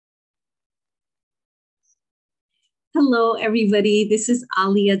Hello, everybody. This is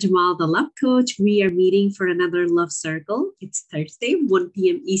Alia Jamal, the Love Coach. We are meeting for another Love Circle. It's Thursday, 1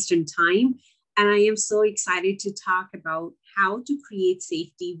 p.m. Eastern Time, and I am so excited to talk about how to create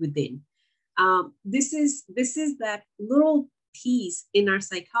safety within. This is that little piece in our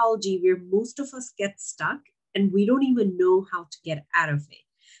psychology where most of us get stuck, and we don't even know how to get out of it.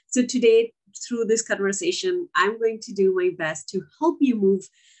 So today, through this conversation, I'm going to do my best to help you move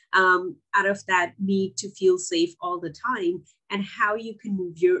out of that need to feel safe all the time and how you can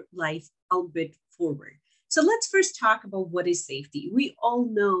move your life a bit forward. So let's first talk about what is safety. We all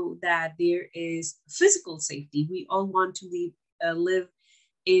know that there is physical safety. We all want to live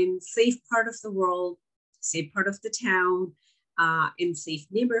in safe part of the world, safe part of the town, in safe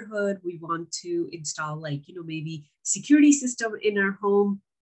neighborhood. We want to install maybe security system in our home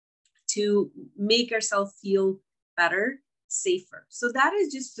to make ourselves feel better, safer. So that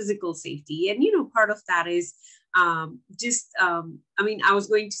is just physical safety. And, part of that is I was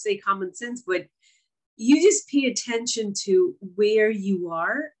going to say common sense, but you just pay attention to where you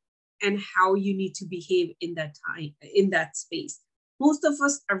are and how you need to behave in that time, in that space. Most of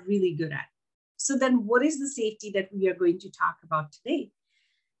us are really good at. So then what is the safety that we are going to talk about today?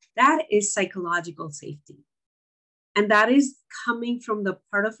 That is psychological safety. And that is coming from the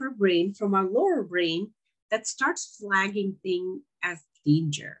part of our brain, from our lower brain, that starts flagging things as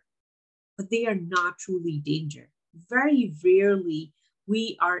danger. But they are not truly danger. Very rarely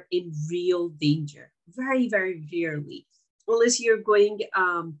we are in real danger. Very, very rarely. Unless you're going,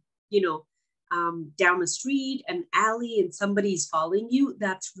 down a street, an alley, and somebody's following you,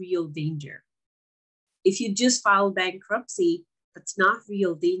 that's real danger. If you just file bankruptcy, that's not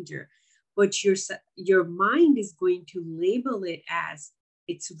real danger, but your mind is going to label it as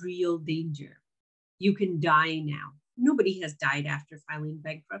it's real danger. You can die now. Nobody has died after filing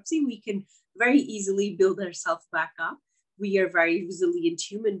bankruptcy. We can very easily build ourselves back up. We are very resilient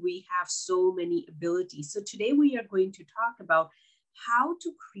human. We have so many abilities. So today we are going to talk about how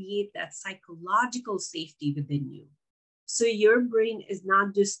to create that psychological safety within you. So your brain is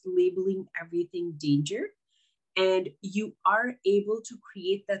not just labeling everything danger, and you are able to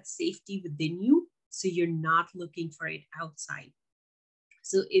create that safety within you. So you're not looking for it outside.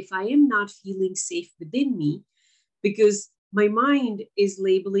 So if I am not feeling safe within me, because my mind is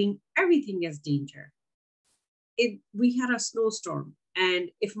labeling everything as danger. We had a snowstorm, and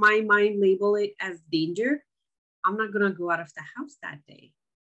if my mind label it as danger, I'm not gonna go out of the house that day.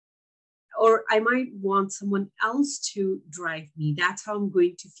 Or I might want someone else to drive me. That's how I'm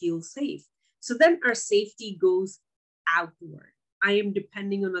going to feel safe. So then our safety goes outward. I am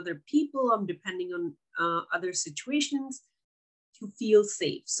depending on other people, I'm depending on other situations to feel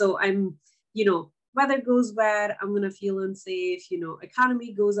safe. So weather goes bad, I'm going to feel unsafe.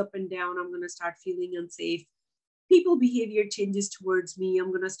 Economy goes up and down, I'm going to start feeling unsafe. People behavior changes towards me,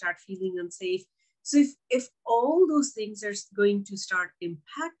 I'm going to start feeling unsafe. So if all those things are going to start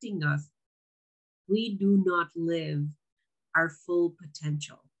impacting us, we do not live our full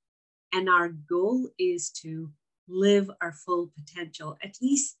potential. And our goal is to live our full potential, at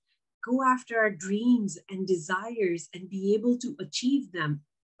least go after our dreams and desires and be able to achieve them.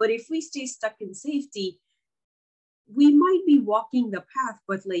 But if we stay stuck in safety, we might be walking the path,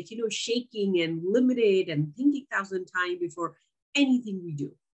 but shaking and limited and thinking 1,000 times before anything we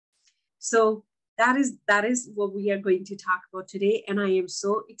do. So that is what we are going to talk about today. And I am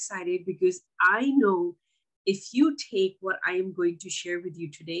so excited because I know if you take what I am going to share with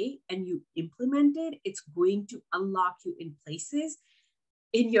you today and you implement it, it's going to unlock you in places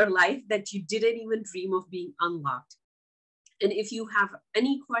in your life that you didn't even dream of being unlocked. And if you have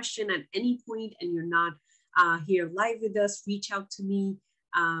any question at any point and you're not here live with us, reach out to me.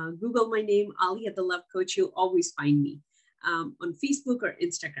 Google my name, Alia the Love Coach. You'll always find me on Facebook or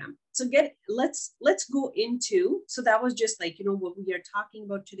Instagram. So let's go into. So that was just what we are talking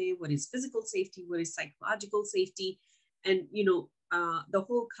about today. What is physical safety? What is psychological safety? And the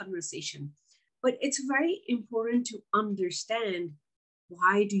whole conversation. But it's very important to understand,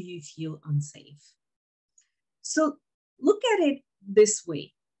 why do you feel unsafe? So look at it this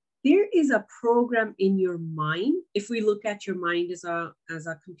way. There is a program in your mind. If we look at your mind as a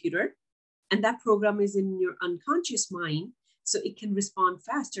computer, and that program is in your unconscious mind, so it can respond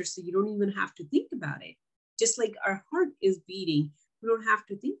faster, so you don't even have to think about it. Just like our heart is beating, we don't have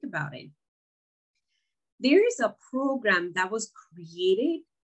to think about it. There is a program that was created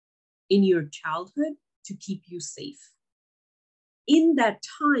in your childhood to keep you safe. In that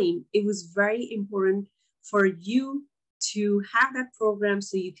time, it was very important for you to have that program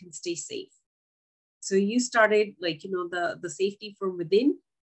so you can stay safe. So you started the safety from within.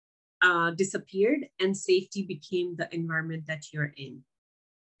 disappeared and safety became the environment that you're in.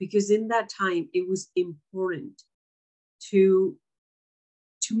 Because in that time, it was important to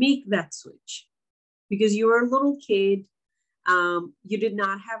make that switch, because you were a little kid. You did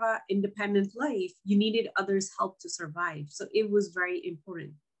not have an independent life. You needed others' help to survive. So it was very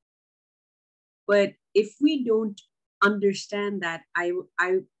important. But if we don't understand that I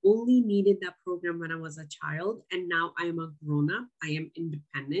only needed that program when I was a child, and now I am a grown up, I am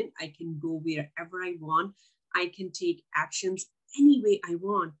independent, I can go wherever I want, I can take actions any way I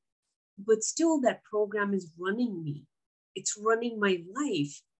want, but still that program is running me. It's running my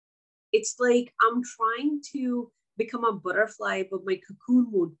life. It's like I'm trying to become a butterfly, but my cocoon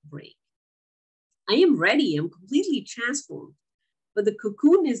won't break. I am ready, I'm completely transformed, but the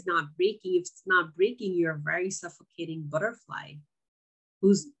cocoon is not breaking. If it's not breaking, you're a very suffocating butterfly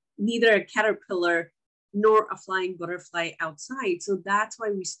who's neither a caterpillar nor a flying butterfly outside. So that's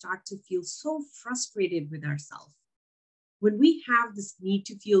why we start to feel so frustrated with ourselves. When we have this need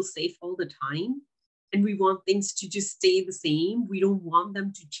to feel safe all the time and we want things to just stay the same, we don't want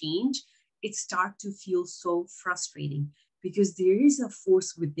them to change, it starts to feel so frustrating because there is a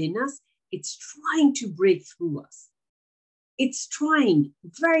force within us. It's trying to break through us. It's trying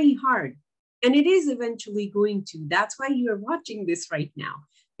very hard, and it is eventually going to. That's why you're watching this right now,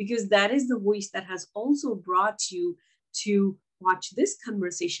 because that is the voice that has also brought you to watch this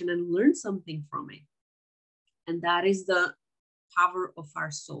conversation and learn something from it. And that is the power of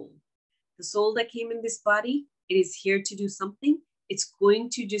our soul. The soul that came in this body, it is here to do something. It's going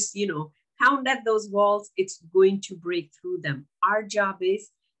to just, pound at those walls. It's going to break through them. Our job is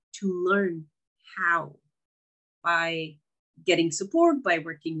to learn how, by getting support, by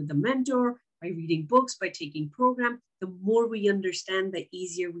working with a mentor, by reading books, by taking program. The more we understand, the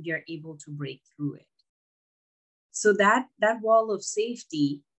easier we are able to break through it. So that wall of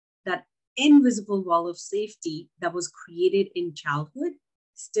safety, that invisible wall of safety that was created in childhood,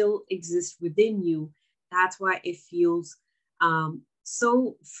 still exists within you. That's why it feels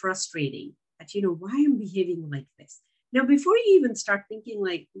so frustrating that, why I'm behaving like this. Now, before you even start thinking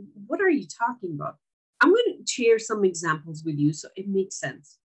like, what are you talking about? I'm going to share some examples with you so it makes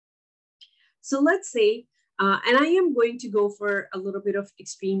sense. So let's say, and I am going to go for a little bit of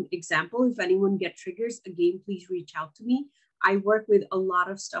extreme example. If anyone get triggers, again, please reach out to me. I work with a lot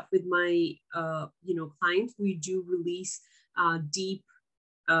of stuff with my, clients. We do release deep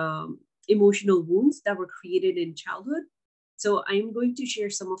emotional wounds that were created in childhood. So I'm going to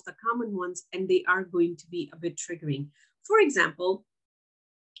share some of the common ones, and they are going to be a bit triggering. For example,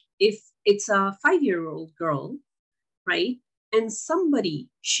 if it's a 5-year-old girl, right, and somebody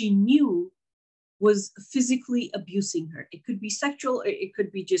she knew was physically abusing her, it could be sexual, or it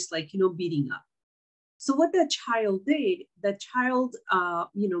could be just like, beating up. So what the child did, the child,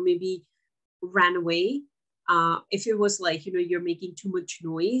 maybe ran away. If it was like, you're making too much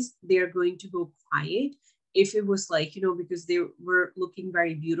noise, they're going to go quiet. If it was like, because they were looking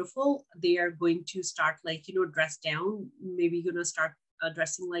very beautiful, they are going to start like, dress down, maybe going to start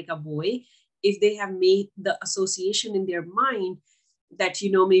dressing like a boy. If they have made the association in their mind that,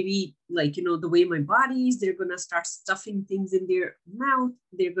 maybe like, the way my body is, they're going to start stuffing things in their mouth,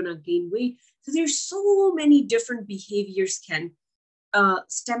 they're going to gain weight. So there's so many different behaviors can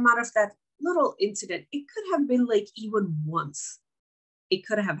stem out of that little incident. It could have been like even once, it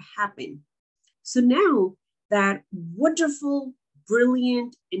could have happened. So now that wonderful,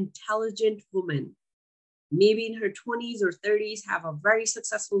 brilliant, intelligent woman, maybe in her 20s or 30s, have a very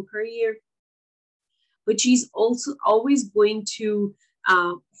successful career, but she's also always going to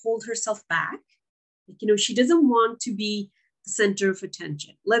hold herself back. She doesn't want to be the center of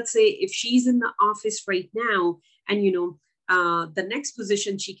attention. Let's say if she's in the office right now and, the next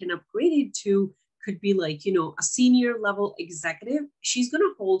position she can upgrade it to could be like, a senior level executive, she's going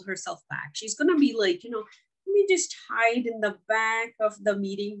to hold herself back. She's going to be like, let me just hide in the back of the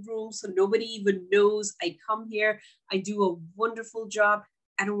meeting room so nobody even knows I come here. I do a wonderful job.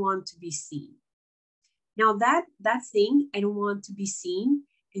 I don't want to be seen. Now that thing, I don't want to be seen,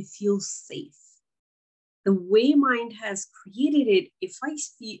 it feels safe. The way mind has created it, if I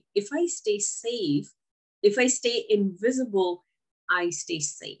stay safe, if I stay invisible, I stay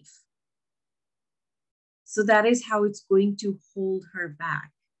safe. So that is how it's going to hold her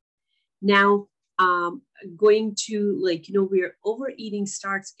back. Now, going to like, where overeating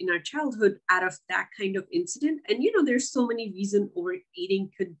starts in our childhood out of that kind of incident. And, there's so many reasons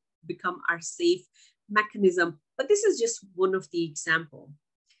overeating could become our safe mechanism, but this is just one of the example.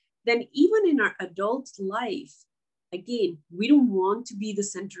 Then even in our adult life, again, we don't want to be the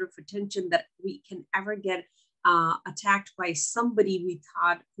center of attention that we can ever get attacked by somebody we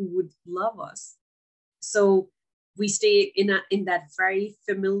thought who would love us. So we stay in that very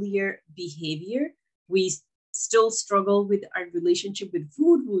familiar behavior. We still struggle with our relationship with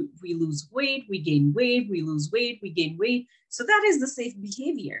food. We lose weight, we gain weight, we lose weight, we gain weight. So that is the safe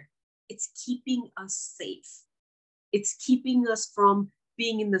behavior. It's keeping us safe. It's keeping us from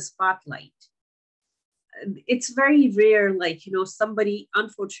being in the spotlight. It's very rare, like, somebody,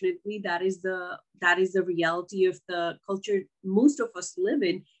 unfortunately, that is the reality of the culture most of us live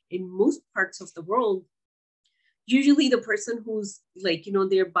in most parts of the world. Usually the person who's like,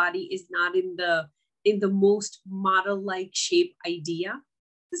 their body is not in the most model-like shape idea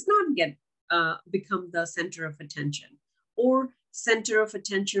does not get become the center of attention, or center of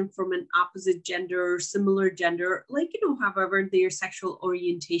attention from an opposite gender or similar gender, like, however their sexual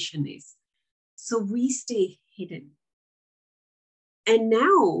orientation is. So we stay hidden. And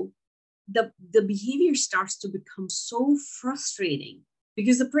now the behavior starts to become so frustrating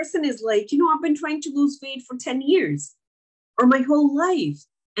because the person is like, I've been trying to lose weight for 10 years or my whole life,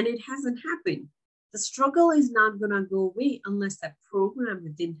 and it hasn't happened. The struggle is not going to go away unless that program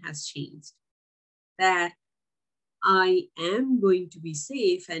within has changed. That I am going to be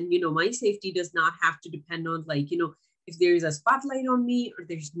safe, and my safety does not have to depend on, like, if there is a spotlight on me or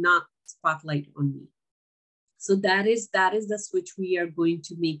there's not spotlight on me. So that is the switch we are going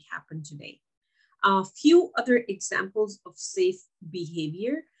to make happen today. A few other examples of safe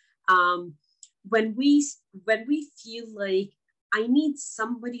behavior. When we feel like I need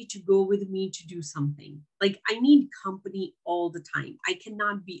somebody to go with me to do something, like I need company all the time, I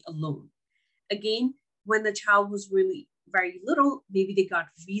cannot be alone. Again, when the child was really very little, maybe they got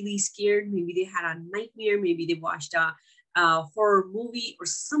really scared, maybe they had a nightmare, maybe they watched a horror movie or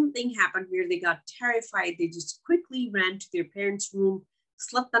something happened where they got terrified. They just quickly ran to their parents' room,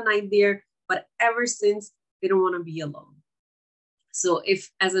 slept the night there, but ever since they don't want to be alone. So if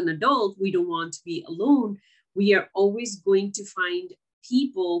as an adult, we don't want to be alone, we are always going to find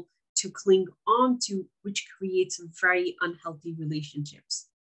people to cling on to, which creates very unhealthy relationships.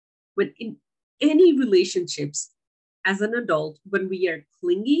 When in any relationships as an adult, when we are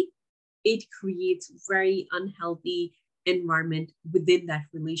clingy, it creates very unhealthy environment within that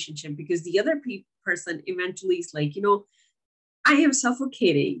relationship, because the other person eventually is like, I am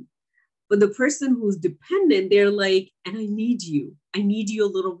suffocating. But the person who's dependent, they're like, and I need you a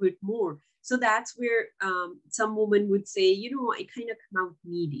little bit more. So that's where some women would say, I kind of come out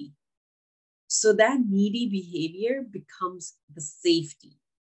needy. So that needy behavior becomes the safety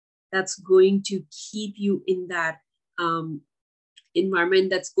that's going to keep you in that environment,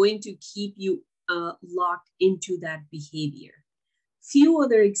 that's going to keep you locked into that behavior. Few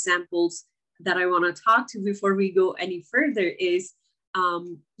other examples that I want to talk to before we go any further is,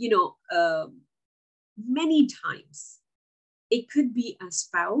 many times it could be a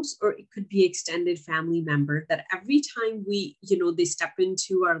spouse or it could be extended family member that every time they step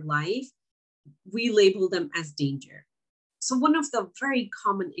into our life, we label them as danger. So one of the very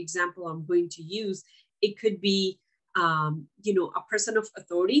common example I'm going to use, it could be, a person of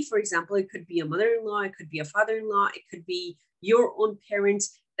authority. For example, it could be a mother-in-law, it could be a father-in-law, it could be your own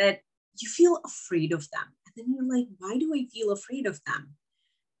parents, that you feel afraid of them. And then you're like, why do I feel afraid of them?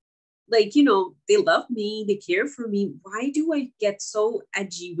 Like, they love me, they care for me. Why do I get so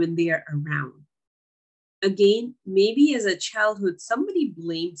edgy when they are around? Again, maybe as a childhood, somebody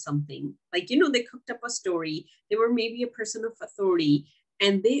blamed something. Like, they cooked up a story. They were maybe a person of authority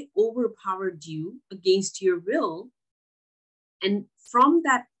and they overpowered you against your will. And from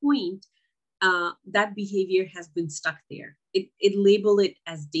that point, that behavior has been stuck there. It labeled it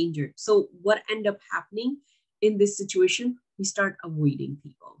as danger. So what ended up happening in this situation? We start avoiding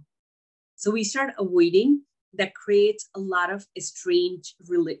people. So we start avoiding. That creates a lot of strained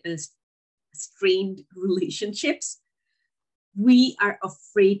relationships. We are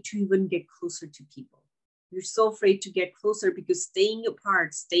afraid to even get closer to people. We're so afraid to get closer because staying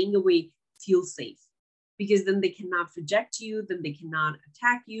apart, staying away feels safe, because then they cannot reject you, then they cannot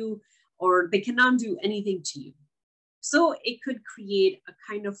attack you, or they cannot do anything to you. So it could create a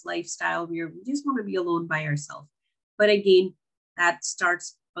kind of lifestyle where we just want to be alone by ourselves. But again, that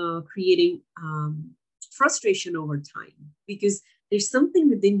starts creating frustration over time, because there's something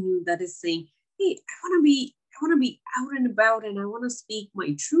within you that is saying, hey, I want to be out and about and I want to speak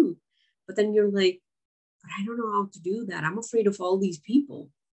my truth. But then you're like, but I don't know how to do that. I'm afraid of all these people.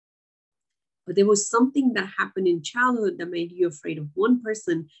 But there was something that happened in childhood that made you afraid of one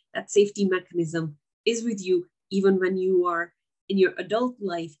person. That safety mechanism is with you even when you are in your adult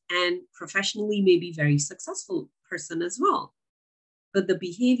life and professionally maybe very successful person as well. But the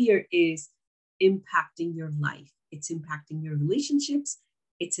behavior is impacting your life. It's impacting your relationships.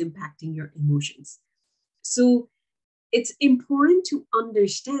 It's impacting your emotions. So it's important to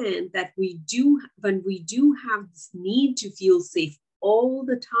understand that when we do have this need to feel safe all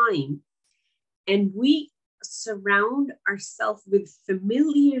the time, and we surround ourselves with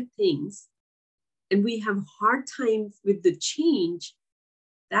familiar things, and we have hard times with the change,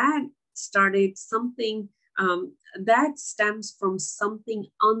 that started something that stems from something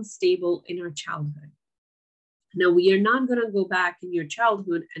unstable in our childhood. Now, we are not going to go back in your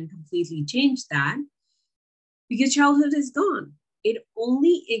childhood and completely change that, because childhood is gone. It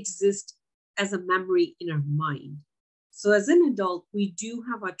only exists as a memory in our mind. So as an adult, we do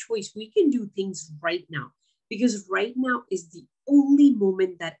have a choice. We can do things right now, because right now is the only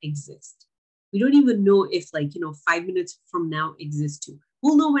moment that exists. We don't even know if 5 minutes from now exists too.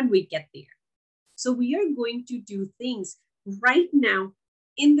 We'll know when we get there. So we are going to do things right now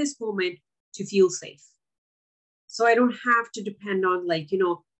in this moment to feel safe. So I don't have to depend on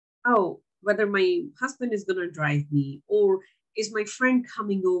oh, whether my husband is going to drive me, or is my friend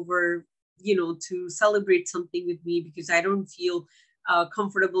coming over, to celebrate something with me, because I don't feel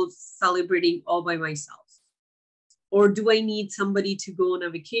comfortable celebrating all by myself. Or do I need somebody to go on a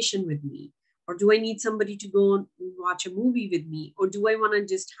vacation with me? Or do I need somebody to go and watch a movie with me? Or do I want to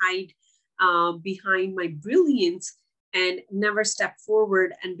just hide behind my brilliance and never step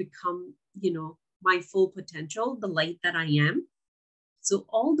forward and become, my full potential, the light that I am? So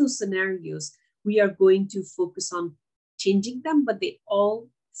all those scenarios, we are going to focus on changing them, but they all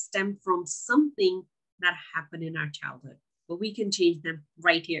stem from something that happened in our childhood. But we can change them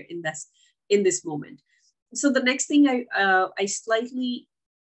right here in this moment. So the next thing I slightly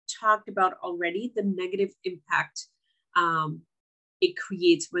talked about already, the negative impact it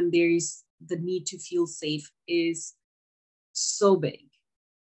creates when there is the need to feel safe is so big.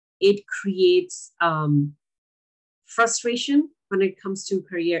 It creates frustration when it comes to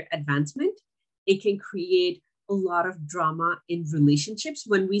career advancement. It can create a lot of drama in relationships.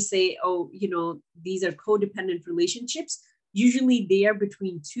 When we say, oh, these are codependent relationships, usually they are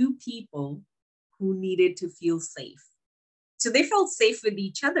between two people who needed to feel safe. So they felt safe with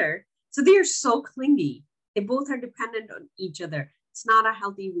each other. So they are so clingy. They both are dependent on each other. It's not a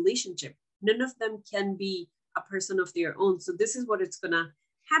healthy relationship. None of them can be a person of their own. So this is what it's going to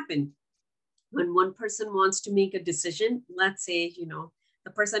happen. When one person wants to make a decision, let's say,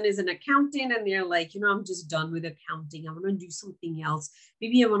 the person is an accountant and they're like, I'm just done with accounting. I want to do something else.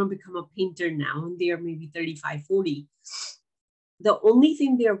 Maybe I want to become a painter now. And they are maybe 35, 40. The only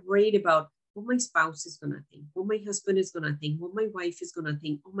thing they're worried about, what my spouse is going to think, what my husband is going to think, what my wife is going to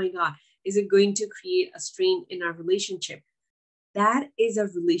think. Oh my God, is it going to create a strain in our relationship? That is a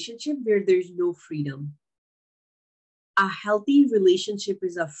relationship where there's no freedom. A healthy relationship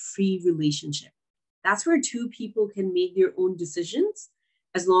is a free relationship. That's where two people can make their own decisions,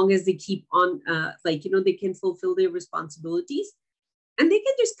 as long as they keep on, they can fulfill their responsibilities, and they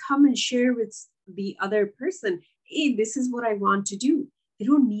can just come and share with the other person, hey, this is what I want to do. They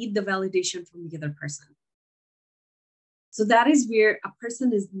don't need the validation from the other person. So that is where a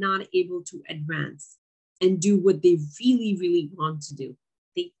person is not able to advance and do what they really, really want to do.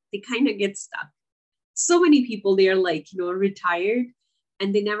 They kind of get stuck. So many people, they are retired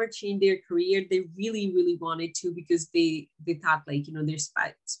and they never changed their career. They really, really wanted to, because they thought their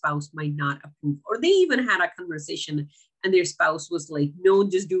spouse might not approve, or they even had a conversation and their spouse was like, no,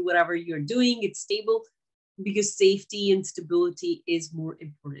 just do whatever you're doing. It's stable, because safety and stability is more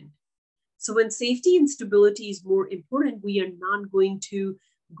important. So when safety and stability is more important, we are not going to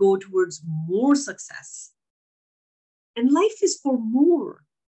go towards more success. And life is for more.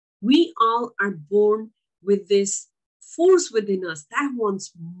 We all are born with this force within us that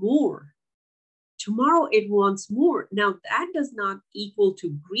wants more. Tomorrow it wants more. Now, that does not equal to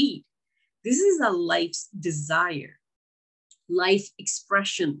greed. This is a life's desire, life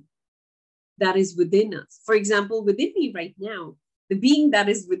expression that is within us. For example, within me right now, the being that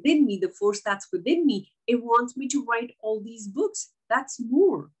is within me, the force that's within me, it wants me to write all these books. That's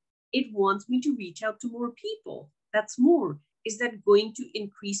more. It wants me to reach out to more people. That's more. Is that going to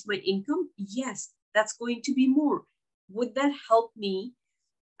increase my income? Yes, that's going to be more. Would that help me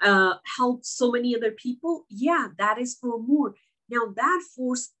help so many other people? Yeah, that is for more. Now that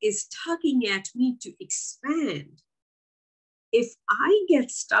force is tugging at me to expand. If I get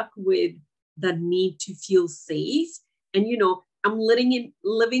stuck with the need to feel safe, and I'm living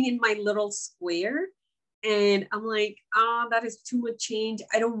in my little square, and I'm like, that is too much change.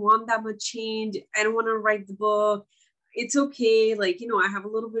 I don't want that much change. I don't want to write the book. It's okay. I have a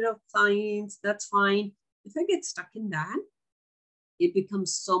little bit of clients. That's fine. If I get stuck in that, it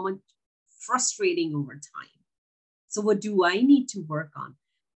becomes so much frustrating over time. So what do I need to work on?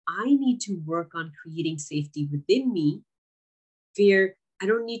 I need to work on creating safety within me, where I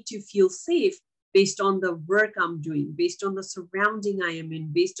don't need to feel safe based on the work I'm doing, based on the surrounding I am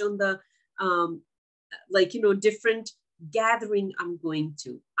in, based on the different gathering I'm going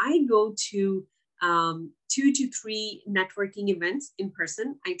to. I go to 2 to 3 networking events in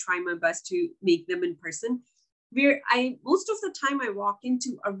person. I try my best to make them in person, where most of the time I walk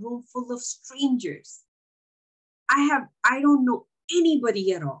into a room full of strangers. I don't know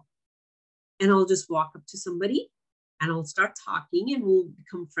anybody at all. And I'll just walk up to somebody and I'll start talking and we'll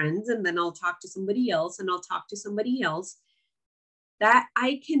become friends. And then I'll talk to somebody else and I'll talk to somebody else. That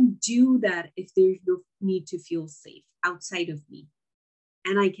I can do that if there's no need to feel safe outside of me,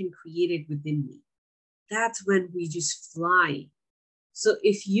 and I can create it within me. That's when we just fly. So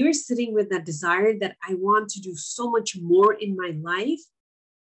if you're sitting with that desire that I want to do so much more in my life,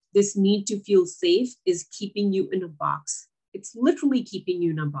 this need to feel safe is keeping you in a box. It's literally keeping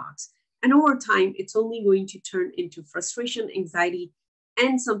you in a box. And over time, it's only going to turn into frustration, anxiety,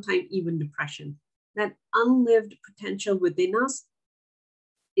 and sometimes even depression. That unlived potential within us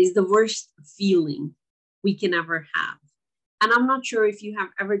is the worst feeling we can ever have. And I'm not sure if you have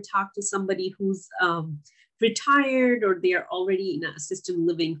ever talked to somebody who's retired or they're already in an assisted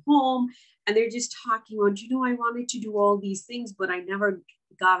living home and they're just talking on, I wanted to do all these things, but I never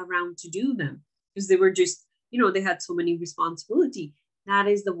got around to do them because they were just, they had so many responsibility. That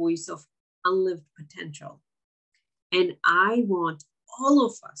is the voice of unlived potential. And I want all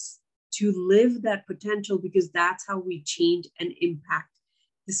of us to live that potential because that's how we change and impact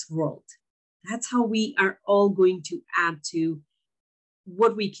this world. That's how we are all going to add to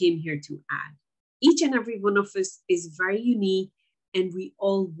what we came here to add. Each and every one of us is very unique and we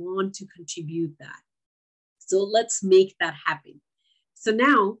all want to contribute that. So let's make that happen. So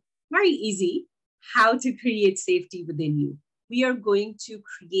now, very easy, how to create safety within you. We are going to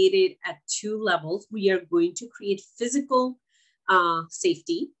create it at 2 levels. We are going to create physical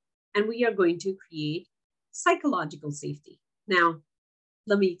safety and we are going to create psychological safety. Now,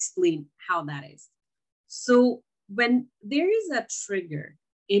 let me explain how that is. So when there is a trigger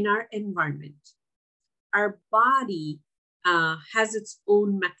in our environment, our body has its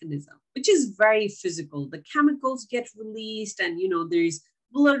own mechanism, which is very physical. The chemicals get released and, there's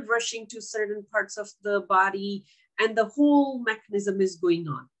blood rushing to certain parts of the body and the whole mechanism is going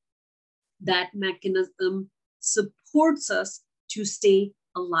on. That mechanism supports us to stay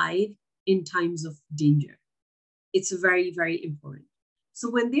alive in times of danger. It's very, very important. So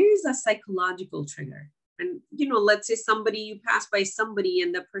when there is a psychological trigger, and let's say you pass by somebody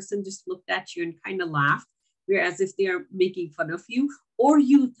and the person just looked at you and kind of laughed, whereas if they are making fun of you, or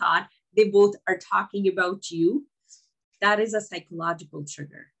you thought they both are talking about you, that is a psychological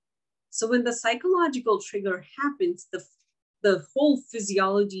trigger. So when the psychological trigger happens, the whole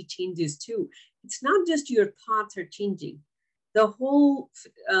physiology changes too. It's not just your thoughts are changing. The whole,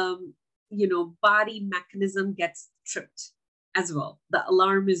 body mechanism gets tripped as well. The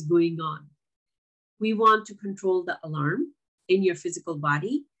alarm is going on. We want to control the alarm in your physical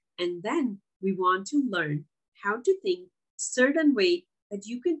body. And then we want to learn how to think certain way that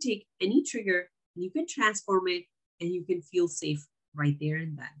you can take any trigger and you can transform it and you can feel safe right there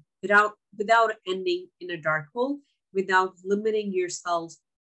and then without ending in a dark hole, without limiting yourself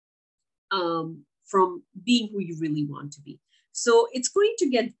from being who you really want to be. So it's going to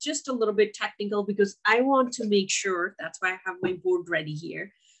get just a little bit technical because I want to make sure, that's why I have my board ready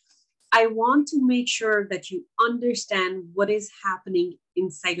here. I want to make sure that you understand what is happening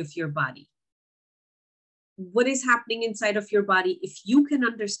inside of your body. What is happening inside of your body? If you can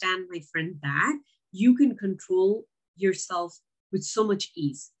understand, my friend, that you can control yourself with so much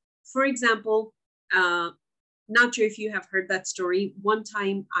ease. For example, not sure if you have heard that story. One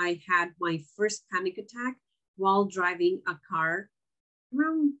time I had my first panic attack while driving a car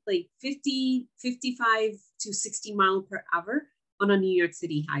around like 50, 55 to 60 miles per hour on a New York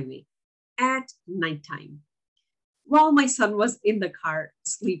City highway at nighttime while my son was in the car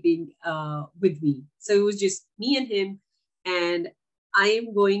sleeping with me. So it was just me and him, and I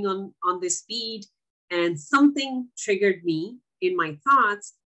am going on this speed and something triggered me in my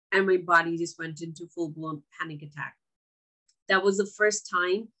thoughts and my body just went into full-blown panic attack. That was the first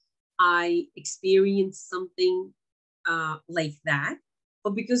time I experienced something like that.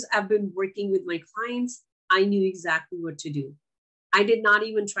 But because I've been working with my clients, I knew exactly what to do. I did not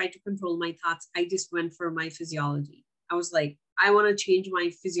even try to control my thoughts. I just went for my physiology. I was like, I want to change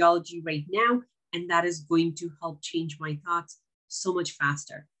my physiology right now. And that is going to help change my thoughts so much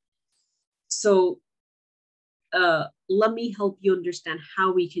faster. So let me help you understand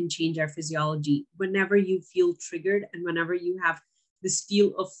how we can change our physiology. Whenever you feel triggered and whenever you have this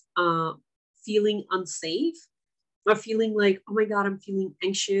feel of feeling unsafe or feeling like, oh my God, I'm feeling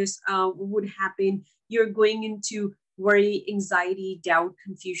anxious, what would happen? You're going into worry, anxiety, doubt,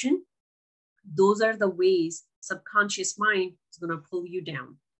 confusion. Those are the ways subconscious mind is going to pull you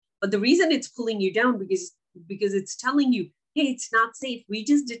down. But the reason it's pulling you down because it's telling you, hey, it's not safe. We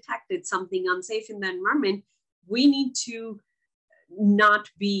just detected something unsafe in the environment. We need to not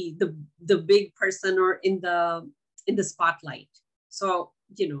be the big person or in the spotlight. So,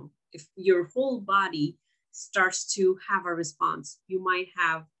 if your whole body starts to have a response, you might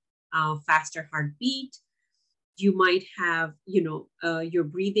have a faster heartbeat. You might have, your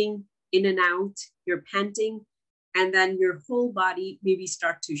breathing in and out, you're panting, and then your whole body maybe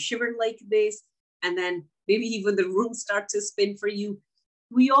start to shiver like this, and then maybe even the room start to spin for you.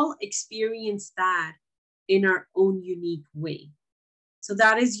 We all experience that in our own unique way. So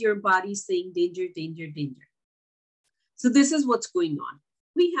that is your body saying danger, danger, danger. So this is what's going on.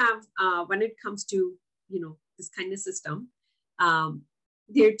 We have, when it comes to, this kind of system,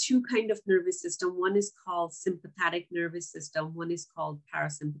 there are two kind of nervous system. One is called sympathetic nervous system. One is called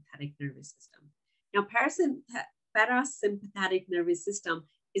parasympathetic nervous system. Now, parasympathetic nervous system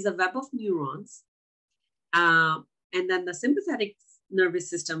is a web of neurons. And then the sympathetic nervous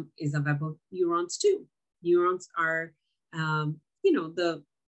system is a web of neurons too. Neurons are,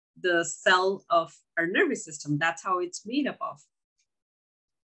 the cell of our nervous system. That's how it's made up of.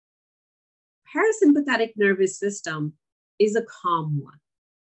 Parasympathetic nervous system is a calm one.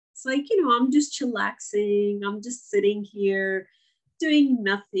 It's like, I'm just chillaxing. I'm just sitting here doing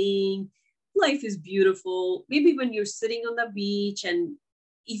nothing. Life is beautiful. Maybe when you're sitting on the beach, and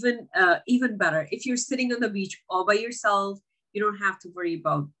even better, if you're sitting on the beach all by yourself, you don't have to worry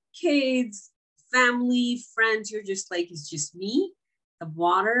about kids, family, friends. You're just like, it's just me, the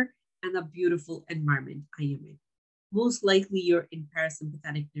water, and the beautiful environment I am in. Most likely you're in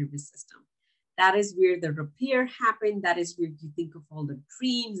parasympathetic nervous system. That is where the repair happened. That is where you think of all the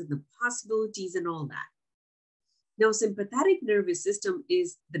dreams and the possibilities and all that. Now, sympathetic nervous system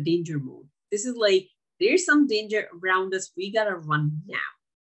is the danger mode. This is like, there's some danger around us. We got to run now.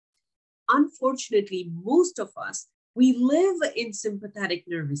 Unfortunately, most of us, we live in sympathetic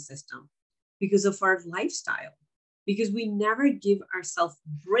nervous system because of our lifestyle, because we never give ourselves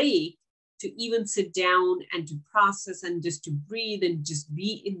break to even sit down and to process and just to breathe and just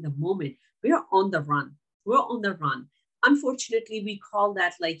be in the moment. We are on the run. We're on the run. Unfortunately, we call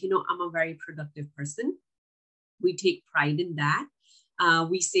that like, I'm a very productive person. We take pride in that.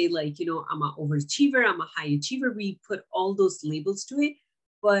 We say like, I'm an overachiever, I'm a high achiever. We put all those labels to it,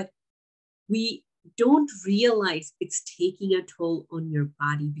 but we don't realize it's taking a toll on your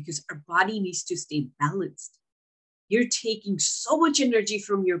body because our body needs to stay balanced. You're taking so much energy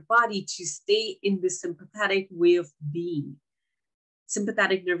from your body to stay in the sympathetic way of being,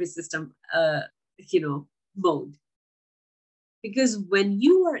 sympathetic nervous system, mode. Because when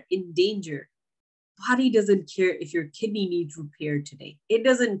you are in danger, body doesn't care if your kidney needs repair today. It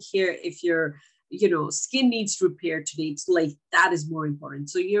doesn't care if your, skin needs repair today. It's like, that is more important.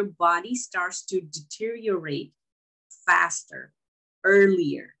 So your body starts to deteriorate faster,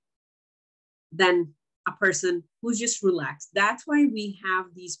 earlier than a person who's just relaxed. That's why we have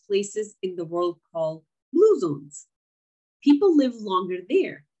these places in the world called blue zones. People live longer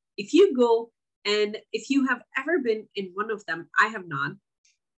there. If you go, and if you have ever been in one of them, I have not.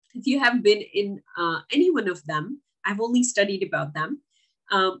 If you have been in any one of them, I've only studied about them.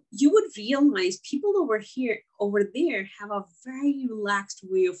 You would realize people over there have a very relaxed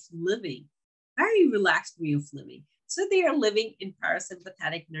way of living, very relaxed way of living. So they are living in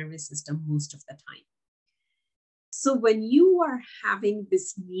parasympathetic nervous system most of the time. So when you are having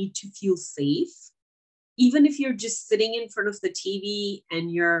this need to feel safe, even if you're just sitting in front of the TV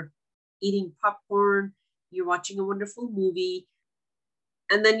and you're eating popcorn, you're watching a wonderful movie,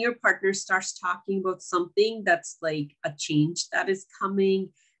 and then your partner starts talking about something that's like a change that is coming,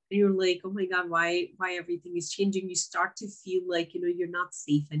 and you're like, oh my God, why everything is changing? You start to feel like, you're not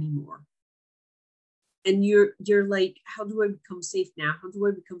safe anymore. And you're like, how do I become safe now? How do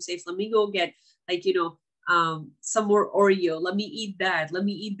I become safe? Let me go get like, some more Oreo. Let me eat that. Let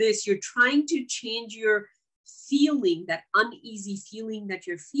me eat this. You're trying to change your feeling, that uneasy feeling that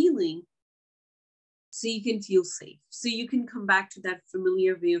you're feeling, so you can feel safe. So you can come back to that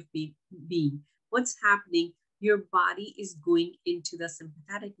familiar way of being. What's happening? Your body is going into the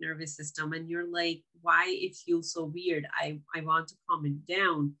sympathetic nervous system, and you're like, why it feels so weird? I want to calm it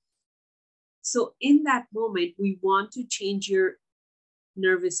down. So in that moment, we want to change your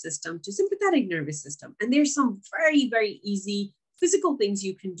nervous system to sympathetic nervous system. And there's some very, very easy physical things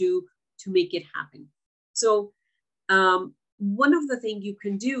you can do to make it happen. So one of the things you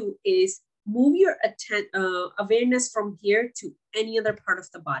can do is move your awareness from here to any other part of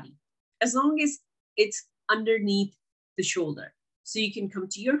the body, as long as it's underneath the shoulder. So you can come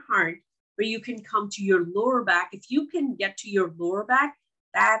to your heart, or you can come to your lower back. If you can get to your lower back,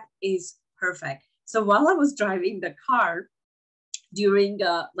 that is perfect. So while I was driving the car during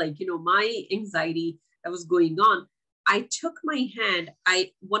my anxiety that was going on, I took my hand,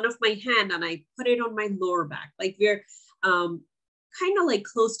 one of my hand, and I put it on my lower back, like we're kind of like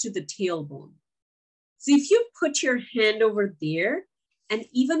close to the tailbone. So if you put your hand over there, and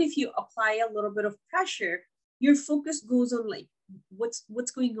even if you apply a little bit of pressure, your focus goes on like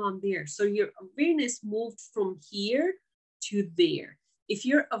what's going on there. So your awareness moved from here to there. If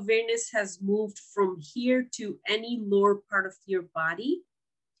your awareness has moved from here to any lower part of your body,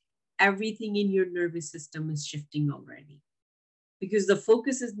 everything in your nervous system is shifting already. Because the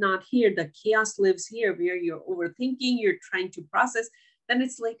focus is not here, the chaos lives here, where you're overthinking, you're trying to process, then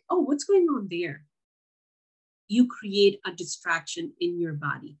it's like, oh, what's going on there? You create a distraction in your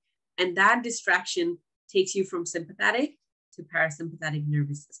body. And that distraction takes you from sympathetic to parasympathetic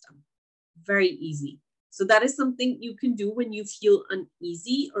nervous system. Very easy. So that is something you can do when you feel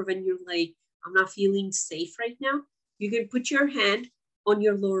uneasy, or when you're like, I'm not feeling safe right now. You can put your hand on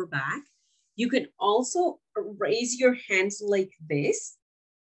your lower back. You can also raise your hands like this.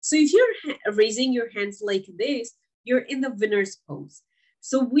 So if you're raising your hands like this, you're in the winner's pose.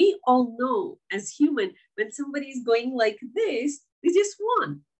 So we all know as human, when somebody is going like this, they just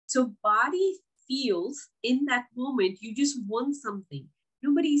won. So body feels in that moment, you just won something.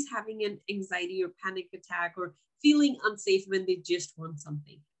 Nobody's having an anxiety or panic attack or feeling unsafe when they just won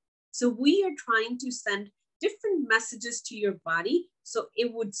something. So we are trying to send different messages to your body so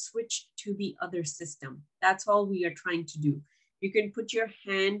it would switch to the other system. That's all we are trying to do. You can put your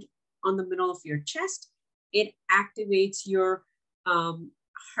hand on the middle of your chest. It activates your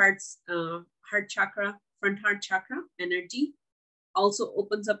heart chakra, front heart chakra energy. Also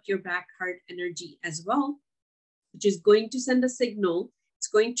opens up your back heart energy as well, which is going to send a signal. It's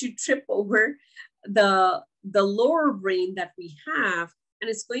going to trip over the lower brain that we have, and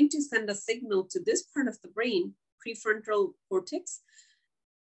it's going to send a signal to this part of the brain, prefrontal cortex,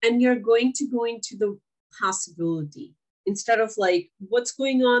 and you're going to go into the possibility. Instead of like, what's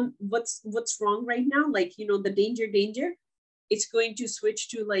going on, what's wrong right now, like, the danger, it's going to switch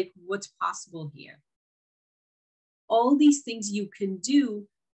to like, what's possible here. All these things you can do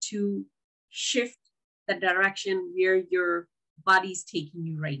to shift the direction where your body's taking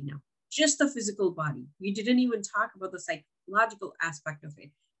you right now. Just the physical body. We didn't even talk about the psychological aspect of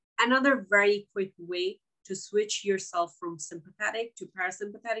it. Another very quick way to switch yourself from sympathetic to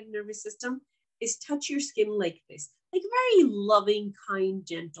parasympathetic nervous system is touch your skin like this, like very loving, kind,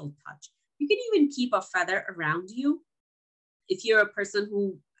 gentle touch. You can even keep a feather around you. If you're a person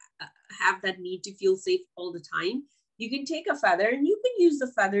who have that need to feel safe all the time, you can take a feather and you can use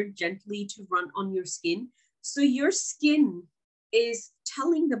the feather gently to run on your skin. So your skin is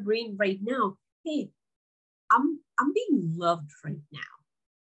telling the brain right now, hey, I'm being loved right now.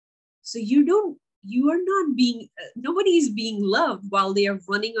 So you are not being, nobody is being loved while they are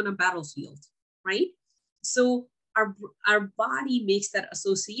running on a battlefield, right? So our body makes that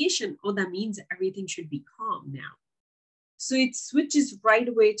association. Oh, that means everything should be calm now. So it switches right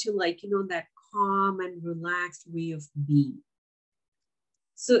away to like, that calm and relaxed way of being.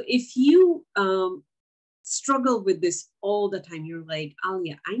 So if you struggle with this all the time, you're like,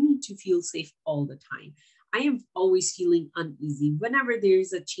 Alia, I need to feel safe all the time. I am always feeling uneasy. Whenever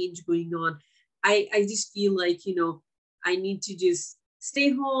there's a change going on, I just feel like, I need to just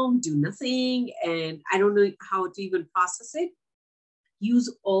stay home, do nothing, and I don't know how to even process it.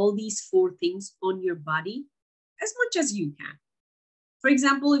 Use all these 4 things on your body as much as you can. For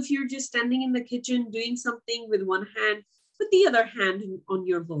example, if you're just standing in the kitchen doing something with one hand, put the other hand on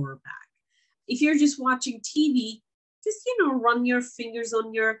your lower back. If you're just watching TV, just, run your fingers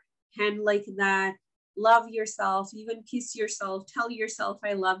on your hand like that. Love yourself, even kiss yourself, tell yourself,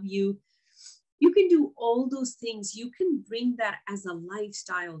 I love you. You can do all those things. You can bring that as a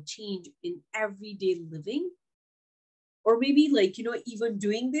lifestyle change in everyday living. Or maybe like, even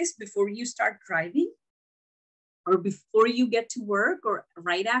doing this before you start driving, or before you get to work, or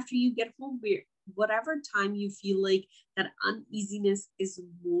right after you get home, whatever time you feel like that uneasiness is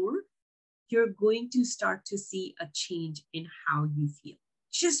more, you're going to start to see a change in how you feel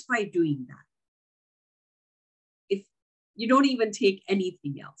just by doing that. If you don't even take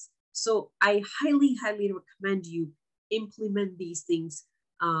anything else. So I highly, highly recommend you implement these things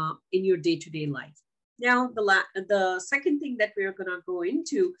in your day-to-day life. Now, the second thing that we're going to go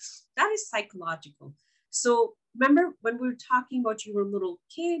into, that is psychological. So remember when we were talking about you were a little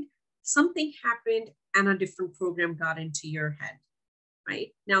kid, something happened and a different program got into your head,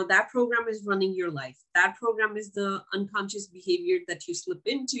 right? Now that program is running your life. That program is the unconscious behavior that you slip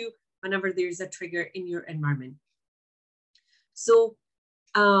into whenever there's a trigger in your environment. So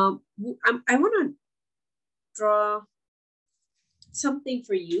I want to draw something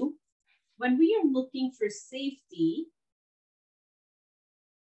for you. When we are looking for safety,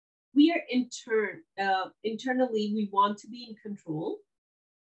 we are internally, we want to be in control.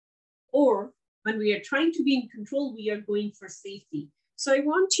 Or when we are trying to be in control, we are going for safety. So I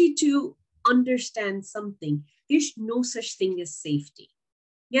want you to understand something. There's no such thing as safety.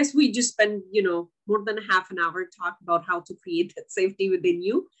 Yes, we just spend, more than half an hour talk about how to create that safety within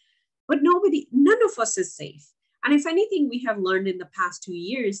you, but none of us is safe. And if anything, we have learned in the past 2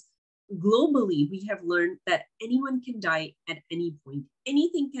 years, globally, we have learned that anyone can die at any point.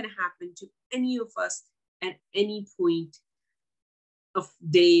 Anything can happen to any of us at any point of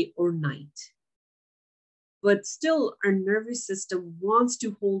day or night. But still, our nervous system wants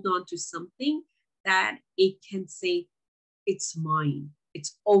to hold on to something that it can say, it's mine.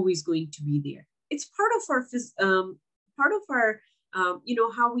 It's always going to be there. It's part of our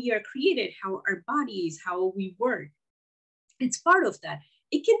how we are created, how our bodies, how we work. It's part of that.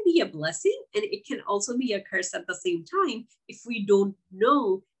 It can be a blessing and it can also be a curse at the same time if we don't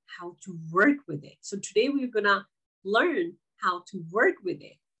know how to work with it. So today we're gonna learn how to work with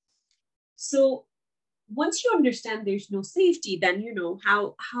it. So once you understand there's no safety, then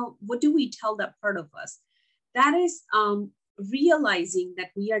what do we tell that part of us? That is realizing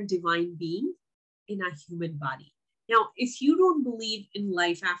that we are divine being in a human body. Now, if you don't believe in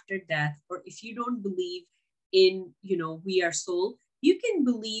life after death, or if you don't believe in, we are soul, you can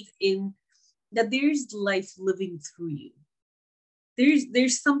believe in that there's life living through you.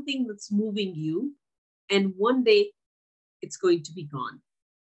 There's something that's moving you, and one day it's going to be gone.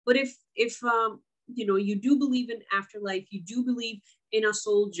 But if you do believe in afterlife, you do believe in a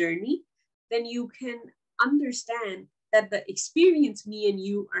soul journey, then you can understand that the experience me and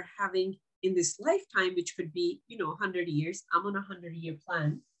you are having in this lifetime, which could be 100 years, I'm on a 100-year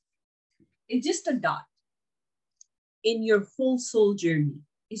plan, it's just a dot in your whole soul journey.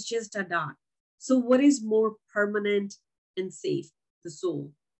 It's just a dot. So what is more permanent and safe? The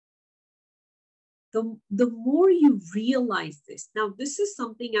soul. The more you realize this, now this is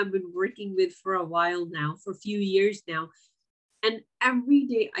something I've been working with for a while now, for a few years now. And every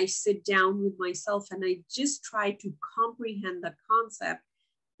day I sit down with myself and I just try to comprehend the concept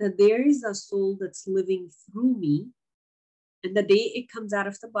that there is a soul that's living through me. And the day it comes out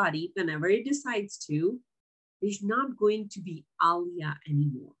of the body, whenever it decides to, there's not going to be Alia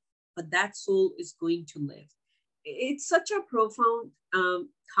anymore, but that soul is going to live. It's such a profound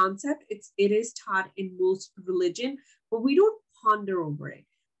concept. It is taught in most religion, but we don't ponder over it.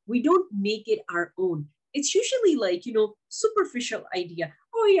 We don't make it our own. It's usually like, superficial idea.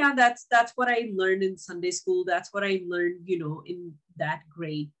 Oh yeah, that's what I learned in Sunday school. That's what I learned, in that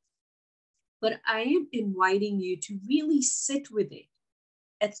grade. But I am inviting you to really sit with it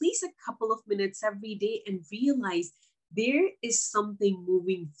at least a couple of minutes every day and realize there is something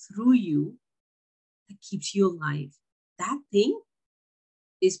moving through you that keeps you alive. That thing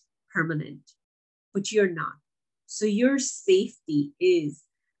is permanent, but you're not. So your safety is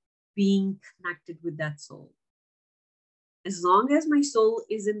being connected with that soul. As long as my soul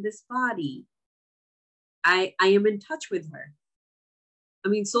is in this body, I am in touch with her. I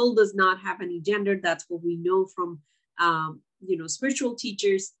mean, soul does not have any gender. That's what we know from, spiritual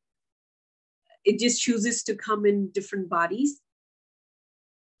teachers. It just chooses to come in different bodies.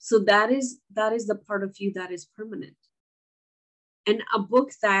 So that is the part of you that is permanent. And a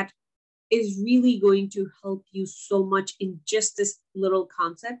book that is really going to help you so much in just this little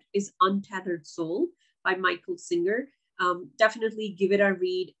concept is Untethered Soul by Michael Singer. Definitely give it a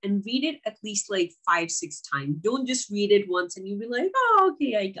read and read it at least like 5-6 times. Don't just read it once and you'll be like, oh,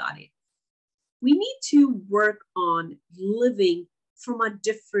 okay, I got it. We need to work on living from a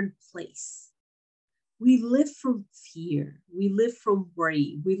different place. We live from fear. We live from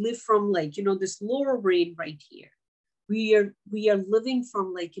worry. We live from this lower brain right here. We are living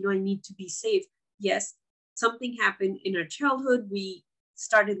from I need to be safe. Yes, something happened in our childhood. We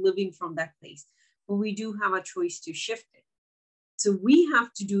started living from that place, but we do have a choice to shift it. So we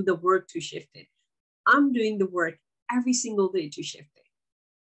have to do the work to shift it. I'm doing the work every single day to shift it.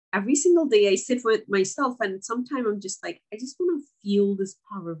 Every single day I sit with myself and sometimes I'm just like, I just want to feel this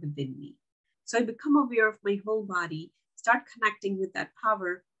power within me. So I become aware of my whole body, start connecting with that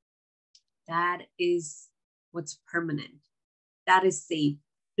power. That is what's permanent. That is safe.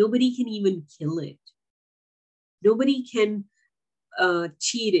 Nobody can even kill it. Nobody can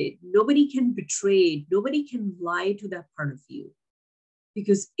cheat it. Nobody can betray it. Nobody can lie to that part of you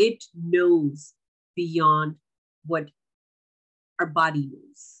because it knows beyond what our body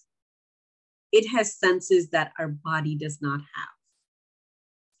knows. It has senses that our body does not have.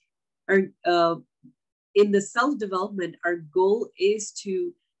 In the self-development, our goal is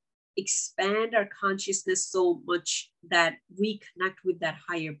to expand our consciousness so much that we connect with that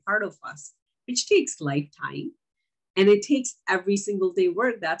higher part of us, which takes lifetime and it takes every single day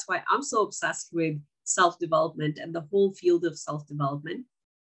work. That's why I'm so obsessed with self-development and the whole field of self-development,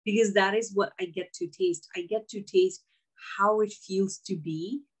 because that is what I get to taste. I get to taste how it feels to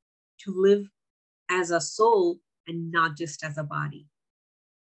live as a soul and not just as a body.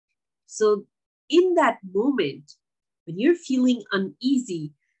 So in that moment, when you're feeling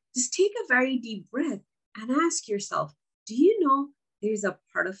uneasy, just take a very deep breath and ask yourself, do you know there's a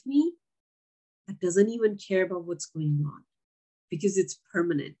part of me that doesn't even care about what's going on because it's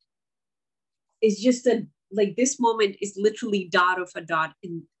permanent? It's just like this moment is literally dot of a dot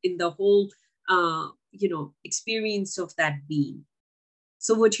in the whole, experience of that being.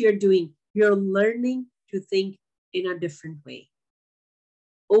 So what you're doing, you're learning to think in a different way.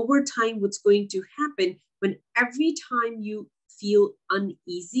 Over time, what's going to happen when every time you feel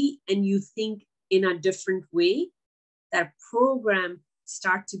uneasy and you think in a different way, that program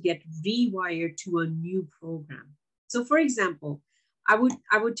start to get rewired to a new program. So for example, I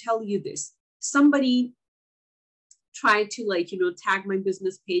would tell you this. Somebody tried to tag my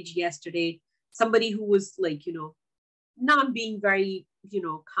business page yesterday. Somebody who was not being very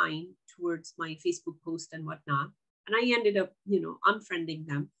kind towards my Facebook post and whatnot. And I ended up, unfriending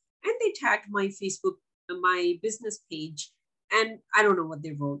them. And they tagged my my business page. And I don't know what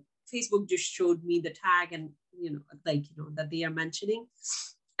they wrote. Facebook just showed me the tag and, that they are mentioning.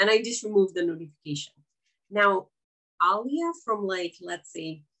 And I just removed the notification. Now, Alia from let's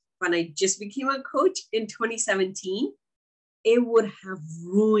say, when I just became a coach in 2017, it would have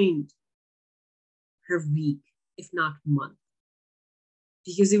ruined her week, if not month.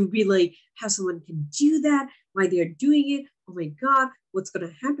 Because it would be like, how someone can do that, why they're doing it, oh my God, what's going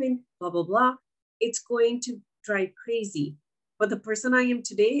to happen, blah, blah, blah. It's going to drive crazy. But the person I am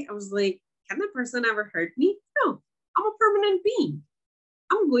today, I was like, can that person ever hurt me? No, I'm a permanent being.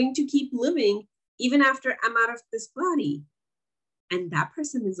 I'm going to keep living even after I'm out of this body. And that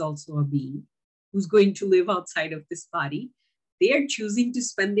person is also a being who's going to live outside of this body. They are choosing to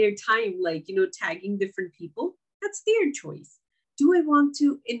spend their time tagging different people. That's their choice. Do I want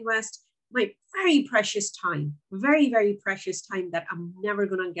to invest my very precious time, very, very precious time that I'm never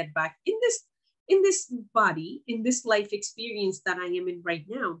going to get back in this body, in this life experience that I am in right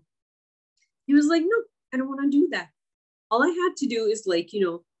now? He was like, no, I don't want to do that. All I had to do is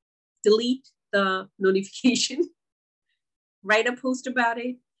delete the notification, write a post about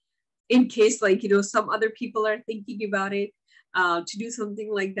it in case some other people are thinking about it, to do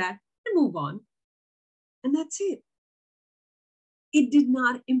something like that and move on. And that's it. It did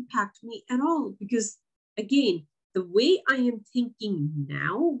not impact me at all because, again, the way I am thinking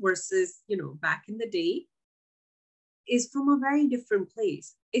now versus, back in the day is from a very different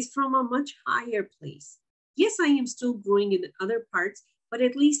place. It's from a much higher place. Yes, I am still growing in other parts, but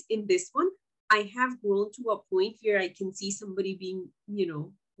at least in this one, I have grown to a point where I can see somebody being,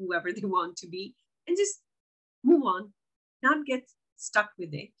 whoever they want to be and just move on, not get stuck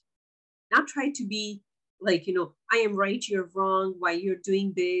with it, not try to be I am right, you're wrong, why you're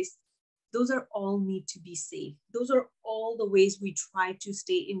doing this. Those are all need to be safe. Those are all the ways we try to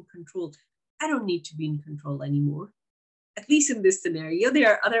stay in control. I don't need to be in control anymore. At least in this scenario,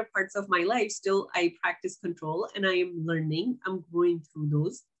 there are other parts of my life still I practice control and I am learning, I'm growing through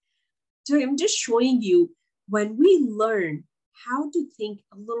those. So I'm just showing you when we learn how to think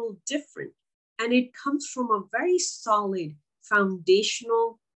a little different, and it comes from a very solid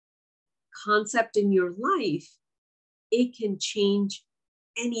foundational concept in your life, it can change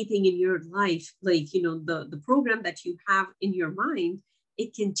anything in your life. The program that you have in your mind,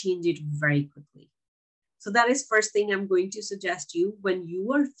 it can change it very quickly. So that is first thing I'm going to suggest you. When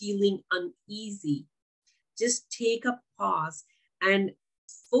you are feeling uneasy, just take a pause and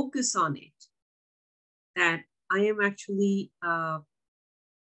focus on it, that I am actually a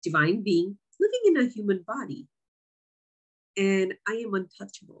divine being living in a human body and I am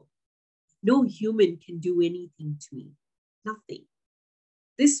untouchable. No human can do anything to me. Nothing.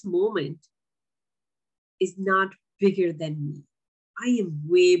 This moment is not bigger than me. I am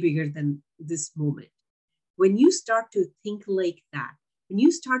way bigger than this moment. When you start to think like that, when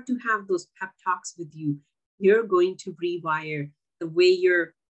you start to have those pep talks with you, you're going to rewire the way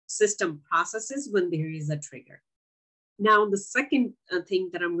your system processes when there is a trigger. Now, the second thing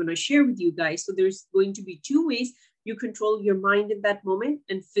that I'm going to share with you guys, so there's going to be two ways you control your mind in that moment.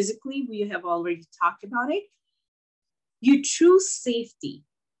 And physically, we have already talked about it. You choose safety.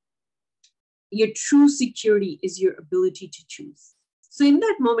 Your true security is your ability to choose. So in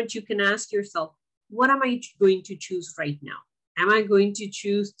that moment, you can ask yourself, what am I going to choose right now? Am I going to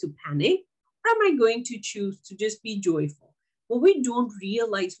choose to panic, or am I going to choose to just be joyful? What we don't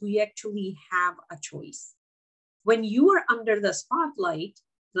realize, we actually have a choice. When you are under the spotlight,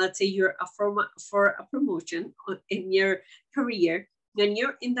 let's say you're for a promotion in your career, when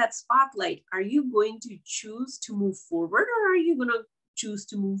you're in that spotlight, are you going to choose to move forward, or are you going to choose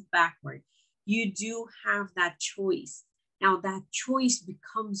to move backward? You do have that choice. Now that choice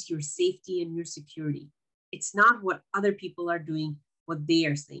becomes your safety and your security. It's not what other people are doing, what they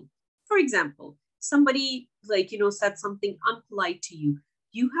are saying. For example, somebody said something unpolite to you.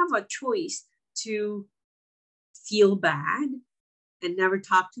 You have a choice to feel bad and never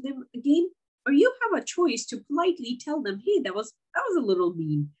talk to them again, or you have a choice to politely tell them, hey, that was a little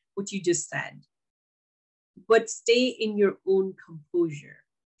mean what you just said. But stay in your own composure.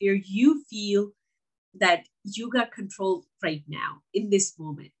 Where you feel that you got control right now in this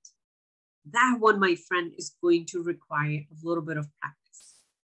moment. That one, my friend, is going to require a little bit of practice.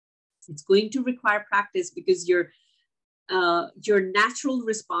 It's going to require practice because your natural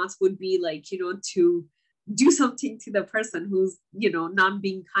response would be to do something to the person who's not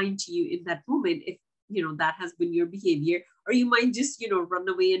being kind to you in that moment, if that has been your behavior. Or you might just run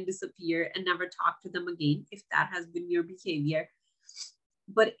away and disappear and never talk to them again if that has been your behavior.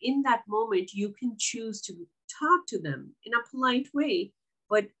 But in that moment, you can choose to talk to them in a polite way,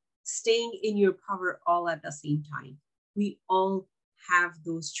 but staying in your power all at the same time. We all have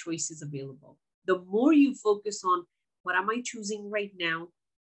those choices available. The more you focus on what am I choosing right now,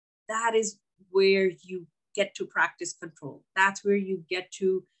 that is where you get to practice control. That's where you get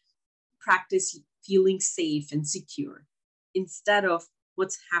to practice feeling safe and secure instead of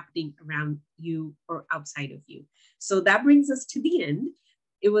what's happening around you or outside of you. So that brings us to the end.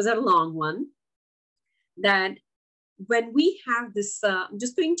 It was a long one. That when we have this, I'm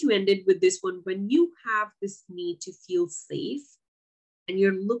just going to end it with this one. When you have this need to feel safe and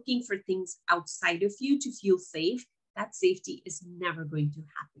you're looking for things outside of you to feel safe, that safety is never going to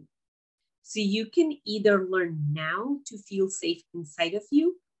happen. So you can either learn now to feel safe inside of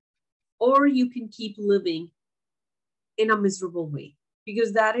you, or you can keep living in a miserable way,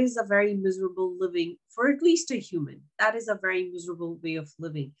 because that is a very miserable living for at least a human. That is a very miserable way of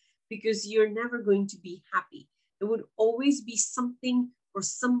living, because you're never going to be happy. There would always be something or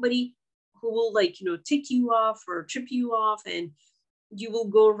somebody who will tick you off or trip you off, and you will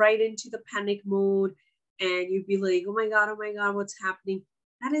go right into the panic mode and you'd be like, oh my God, what's happening?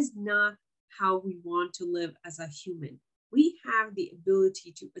 That is not how we want to live as a human. We have the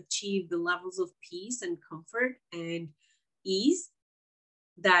ability to achieve the levels of peace and comfort and ease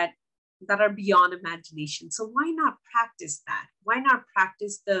that are beyond imagination. So why not practice that? Why not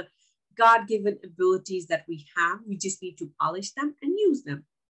practice the God-given abilities that we have? We just need to polish them and use them,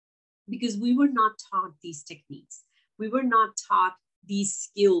 because we were not taught these techniques. We were not taught these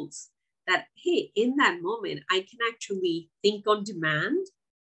skills that, hey, in that moment, I can actually think on demand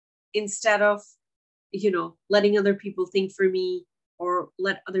instead of, letting other people think for me, or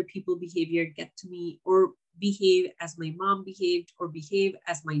let other people behavior get to me, or behave as my mom behaved, or behave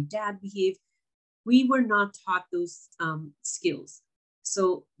as my dad behaved. We were not taught those skills.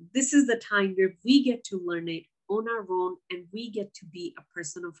 So this is the time where we get to learn it on our own, and we get to be a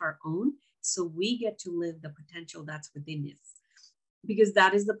person of our own. So we get to live the potential that's within us, because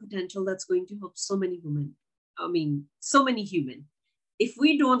that is the potential that's going to help so many women. So many human. If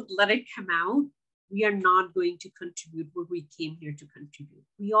we don't let it come out, we are not going to contribute what we came here to contribute.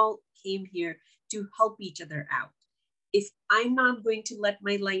 We all came here to help each other out. If I'm not going to let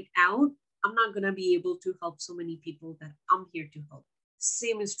my light out, I'm not going to be able to help so many people that I'm here to help.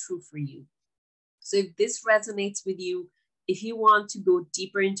 Same is true for you. So if this resonates with you, if you want to go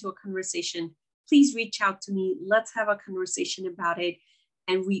deeper into a conversation, please reach out to me. Let's have a conversation about it.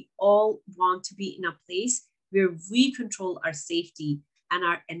 And we all want to be in a place where we control our safety and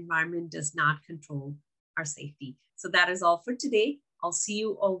our environment does not control our safety. So that is all for today. I'll see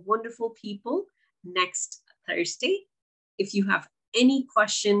you all wonderful people next Thursday. If you have any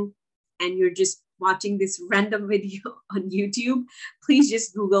question and you're just watching this random video on YouTube, please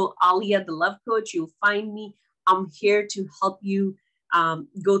just Google Alia, the Love Coach. You'll find me. I'm here to help you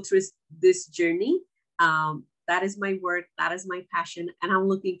go through this journey. That is my work. That is my passion. And I'm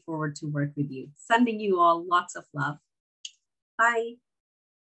looking forward to work with you. Sending you all lots of love. Bye.